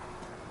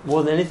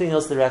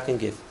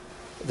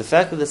 The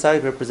fact that the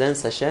tzaddik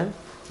represents Hashem,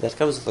 that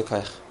comes with the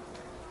koyach.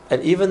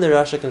 And even the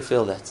Rasha can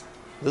feel that.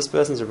 This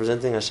person is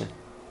representing Hashem.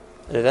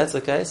 And if that's the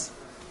case,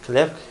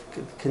 connect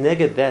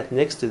that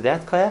next to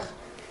that koyach,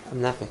 I'm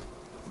nothing.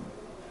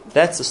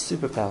 That's a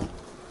superpower.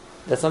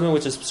 That's something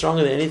which is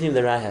stronger than anything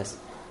the Ra has.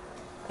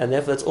 And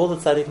therefore that's all the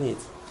tzaddik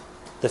needs.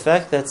 The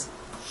fact that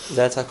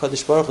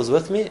HaKadosh Baruch Hu is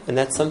with me, and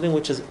that's something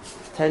which is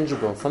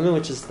tangible, something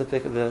which is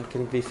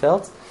can be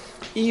felt,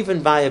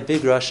 even by a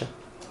big Rasha.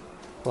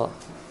 Well,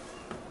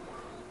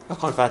 I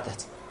can't fight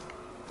that.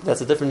 That's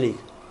a different league.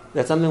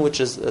 That's something which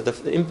is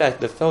the impact,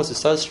 the force is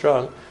so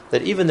strong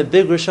that even the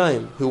big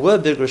Rishaim, who were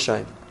big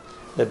Rishaim,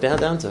 they bow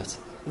down to it.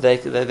 They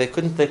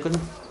couldn't.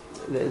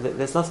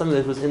 That's not something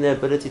that was in their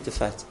ability to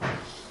fight.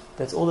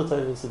 That's all the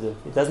Torah needs to do.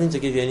 It doesn't need to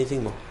give you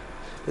anything more.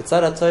 The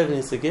Tzara Tov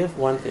needs to give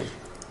one thing.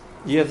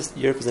 You're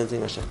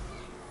representing Hashem.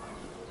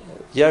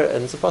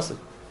 And it's a pasuk.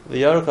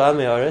 V'yaru ka'am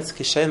ha'aretz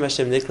ki shem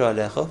Hashem nikra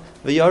alecha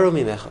v'yaru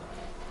mimecha.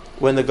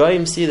 When the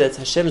goyim see that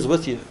Hashem is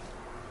with you,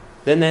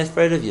 then they're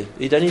afraid of you.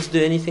 You don't need to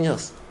do anything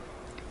else.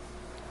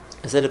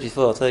 I said it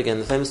before, I'll tell you again,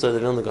 the famous story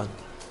of the Vilna Gaon.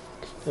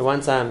 At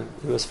one time,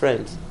 he was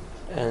friend,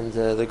 and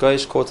the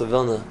Goyish court of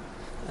Vilna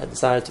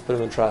decided to put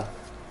him on trial.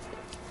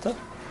 So,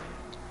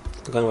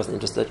 the Gaon wasn't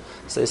interested,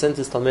 so he sent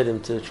his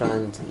Talmidim to try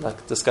and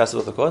discuss it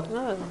with the court.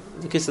 No,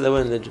 the case that they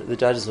weren't, the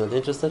judges weren't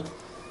interested,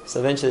 so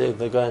eventually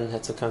the Gaon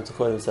had to come to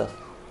court himself.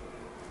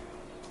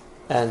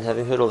 and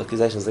having heard all the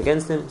accusations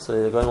against him,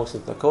 so the guy walks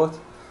into the court.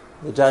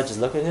 The judges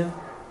look at him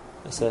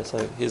and say, so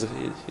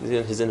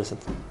he's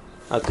innocent.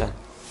 Okay.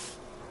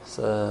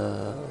 So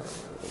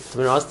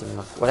Tamir asked him,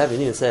 what happened?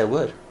 You didn't say a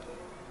word.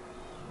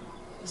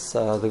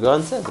 So the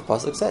Gaon said, the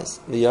pasuk says,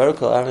 the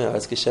Yorukal Armin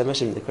Arzki Shem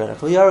Hashem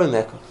Nikranakal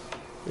Yorumeko.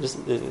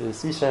 You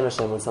see Shem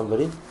Hashem on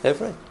somebody, they're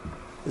afraid.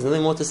 There's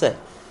nothing more to say.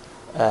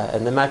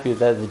 And there might be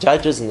the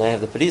judges, and they have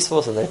the police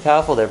force, and they're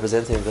powerful, they're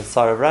representing the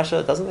Tsar of Russia.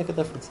 It doesn't make a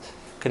difference.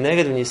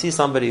 Keneged, when you see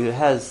somebody who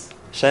has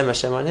Shem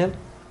Hashem on him,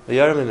 they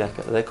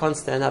can't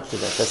stand up to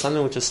that. There's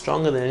something which is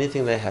stronger than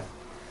anything they have.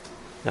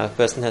 Now a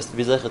person has to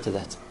be zecher to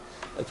that.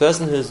 A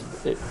person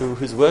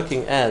who's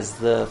working as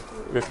the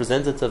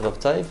representative of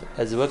Taiv,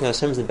 as he's working as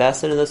Hashem's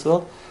ambassador in this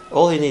world,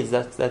 all he needs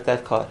is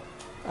that card.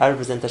 I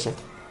represent Hashem.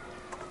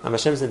 I'm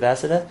Hashem's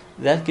ambassador.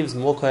 That gives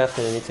more koyach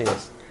than anything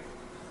else.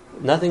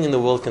 Nothing in the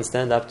world can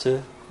stand up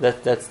to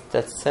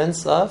that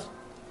sense of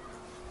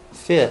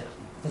fear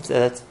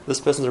that this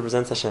person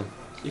represents Hashem.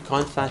 You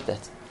can't fight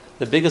that.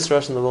 The biggest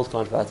Rosh in the world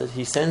can't fight it.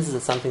 He senses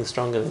it's something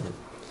stronger than him.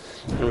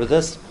 And with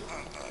this,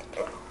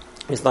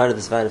 we started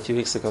this fight a few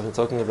weeks ago. We're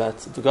talking about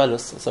the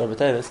Galus, Sarah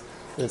B'Tevis,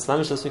 and it's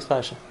Mamish this week's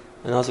Parsha,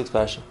 and last week's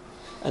Parsha.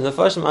 And the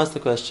first asked the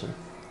question,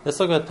 let's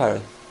talk about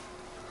Pari.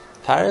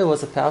 Pari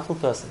was a powerful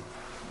person.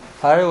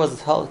 Pari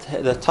was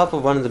the top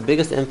of one of the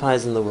biggest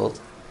empires in the world.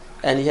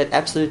 And he had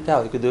absolute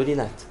power. He could do what he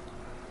liked.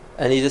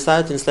 And he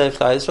decided to enslave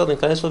Klal Yisrael, and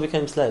Klal Yisrael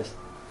became slaves.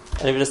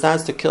 And if he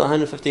decides to kill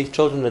 150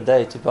 children a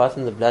day to bath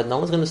in the blood, no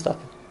one's going to stop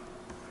him.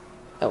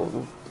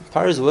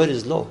 Pari's word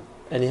is law,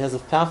 and he has a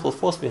powerful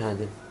force behind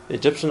him. The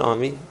Egyptian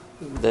army,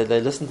 they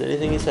listened to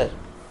anything he said.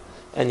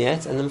 And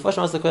yet, and the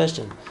Mephoshim asked the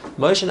question,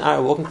 Moshe and Aaron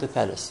are walking to the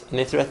palace, and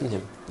they threaten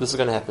him, this is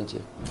going to happen to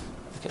you.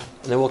 Okay.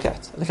 And they walk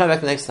out. And they come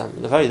back the next time.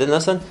 And if you didn't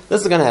listen,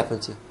 this is going to happen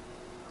to you.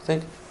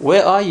 Think,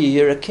 where are you?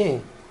 You're a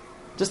king.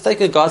 Just take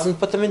the guards and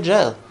put them in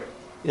jail.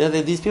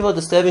 These people are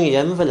disturbing you,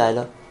 Yom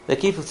V'Layla. They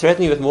keep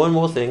threatening you with more and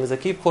more things. They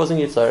keep causing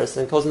you sorrows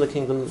and causing the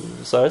kingdom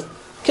sorrows.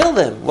 Kill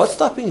them. What's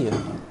stopping you?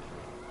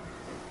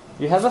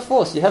 You have a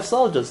force. You have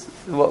soldiers.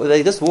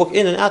 They just walk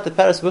in and out the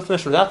palace with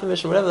mission, without the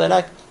mission, whatever they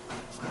like.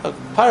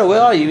 Paro,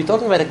 where are you? We're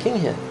talking about a king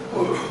here.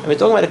 And we're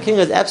talking about a king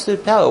who has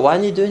absolute power. Why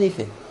didn't you do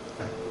anything?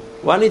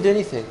 Why didn't you do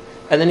anything?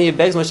 And then he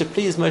begs Moshe,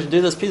 please Moshe,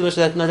 do this, please Moshe,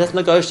 that. No, let's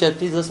negotiate,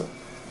 please listen.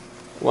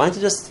 Why don't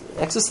you just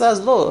exercise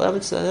law?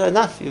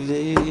 Enough.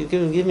 You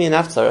give me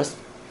enough tzaras.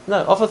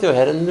 No, off with your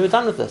head and we're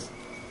done with this.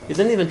 He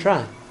didn't even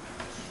try.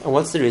 And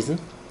what's the reason?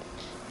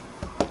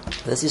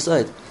 That's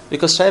Yisod.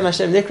 Because Shem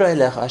Hashem Nikra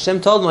Elecha.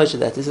 Hashem told Moshe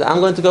that. He said, I'm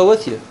going to go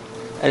with you.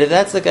 And if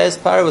that's the case,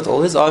 Paro with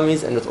all his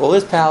armies and with all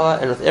his power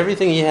and with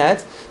everything he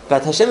had,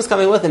 but Hashem is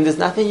coming with him, there's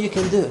nothing you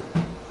can do.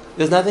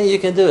 There's nothing you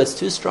can do. It's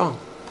too strong.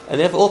 And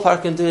therefore all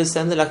Paro can do is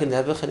stand there like a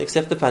nebuch and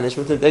accept the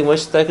punishment and beg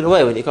Moshe to take it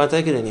away when he can't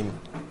take it anymore.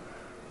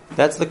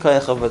 That's the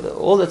koyach of it.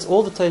 That's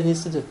all the Torah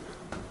needs to do.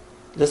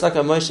 Just like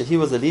Moshe, he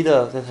was the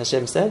leader that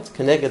Hashem sent,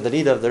 Keneged, the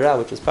leader of the Ra,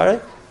 which was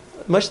Paro.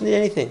 Moshe didn't need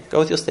anything. Go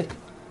with your stick.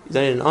 You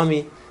don't need an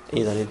army, and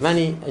you don't need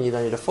money, and you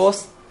don't need a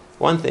force.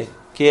 One thing,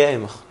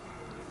 Hashem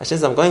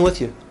says, I'm going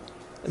with you.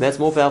 And that's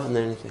more powerful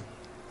than anything.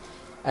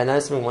 And now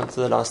let's move on to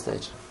the last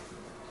stage.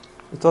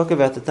 We talk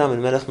about the time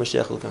when Melech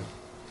Mashiach will come.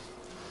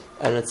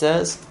 And it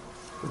says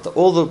that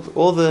all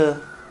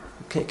the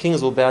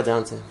kings will bow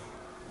down to him.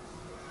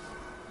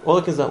 All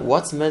the kings are,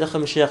 what's Melech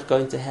Mashiach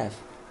going to have?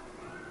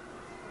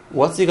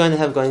 What's he going to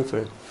have going for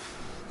him?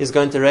 He's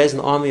going to raise an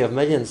army of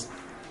millions.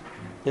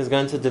 He's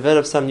going to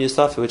develop some new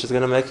software which is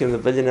going to make him the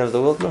billionaire of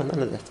the world. No,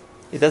 none of that.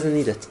 He doesn't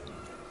need it.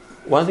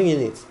 One thing he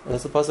needs, and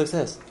that's what the pasuk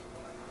says.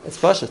 It's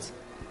Pashut.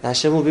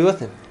 Hashem will be with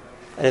him.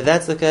 And if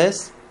that's the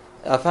case,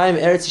 all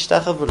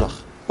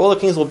the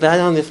kings will bow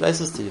down their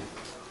faces to you.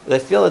 They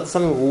feel that there's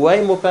something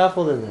way more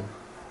powerful than them.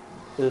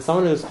 There's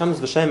someone who comes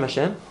b'Shem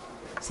Hashem,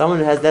 someone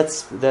who has that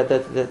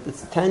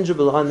it's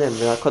tangible on them.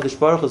 The HaKadosh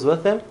Baruch Hu is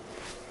with them.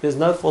 There's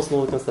no force in the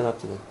world can stand up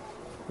to them.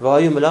 The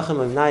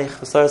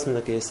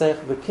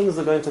kings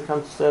are going to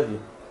come to serve you.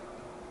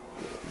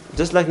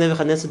 Just like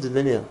Nebuchadnezzar did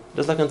Daniel,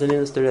 just like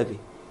Antoninus the Rebbe.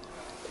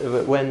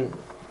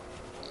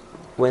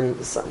 When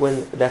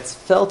that's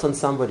felt on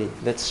somebody,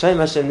 that's Shem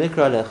Hashem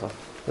Nikra Alecha,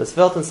 that's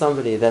felt on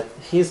somebody that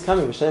he's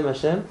coming with Shem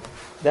Hashem,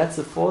 that's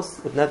a force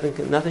that nothing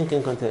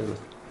can contend with.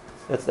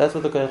 That's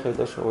what the Koyach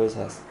HaKadosh always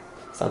has.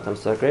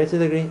 Sometimes to a greater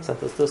degree,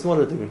 sometimes to a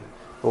smaller degree.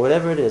 But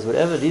whatever it is,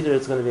 whatever leader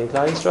it's going to be in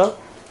Klal Yisrael,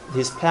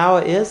 his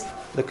power is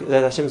that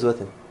Hashem is with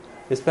him.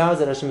 His power is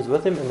that Hashem is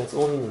with him, and that's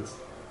all he needs.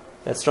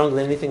 That's stronger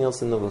than anything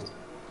else in the world.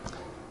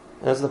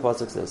 And that's what the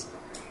pasuk says.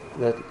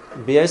 That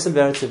B'yosem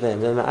b'eretz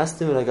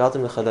ma'astim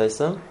v'nagaltim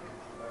l'chalaisam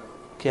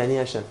ki ani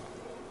Hashem.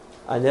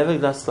 I never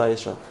lost Klal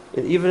Yisrael.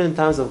 Even in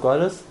times of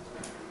Galus,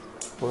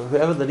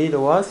 whoever the leader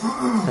was,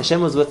 Hashem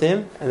was with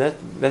him, and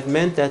that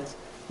meant that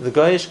the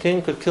Goyish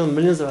king could kill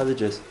millions of other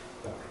Jews.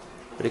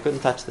 But he couldn't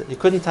touch that. He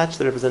couldn't touch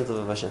the representative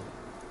of Hashem.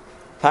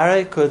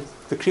 Pare could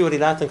decree what he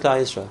liked in Klal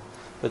Yisrael.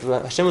 But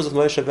Hashem was with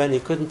Moshe Rabbeinu, he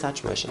couldn't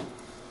touch Moshe.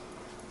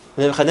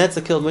 When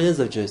Nebuchadnezzar killed millions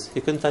of Jews,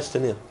 he couldn't touch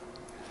Daniel.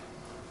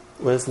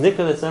 When it's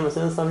Nicola that's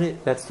somebody,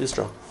 that's too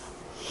strong.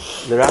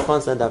 The Ra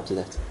can't stand up to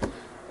that.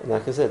 And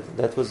like I said,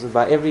 that was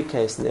by every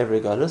case in every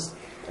goddess,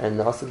 and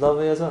the Asad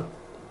Lavi as well.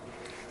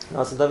 The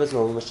Asad Lavi as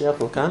well, when Mashiach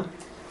will come,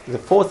 the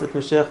force that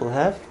Mashiach will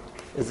have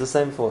is the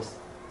same force.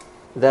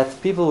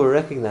 That people will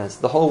recognize,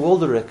 the whole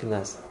world will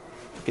recognize.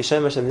 They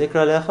can't do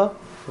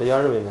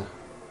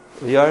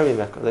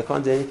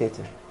anything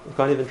to him. They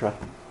can't even try.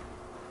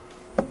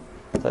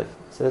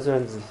 So that's where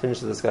we finish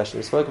the discussion.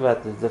 We spoke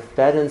about the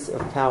balance of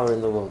power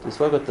in the world. We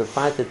spoke about the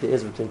fight that there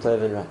is between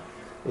Tov and Ra.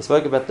 We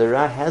spoke about the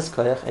Ra has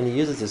koyach and he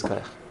uses his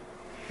koyach.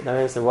 Now we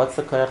understand what's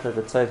the koyach that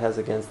the Tov has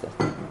against that.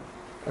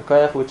 A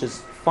koyach which is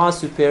far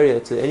superior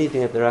to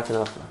anything that the Ra can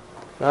offer.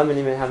 How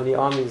many may have any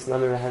armies, how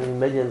many have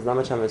millions, how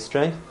much have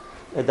strength.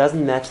 It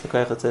doesn't match the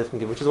koyach that Tov can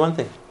give, which is one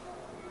thing.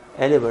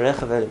 Eli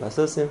barecha v'eli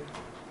basusim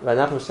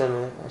v'anachnu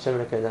Hashem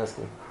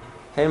l'keidaskim.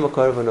 Hey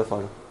makor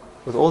v'nofanu.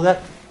 With all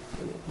that,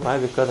 why?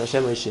 Because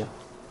Hashem is Shia.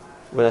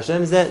 When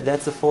Hashem is there,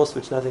 that's a force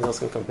which nothing else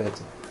can compare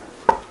to.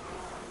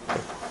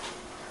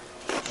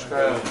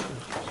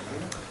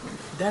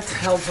 That's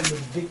held from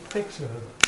the big picture.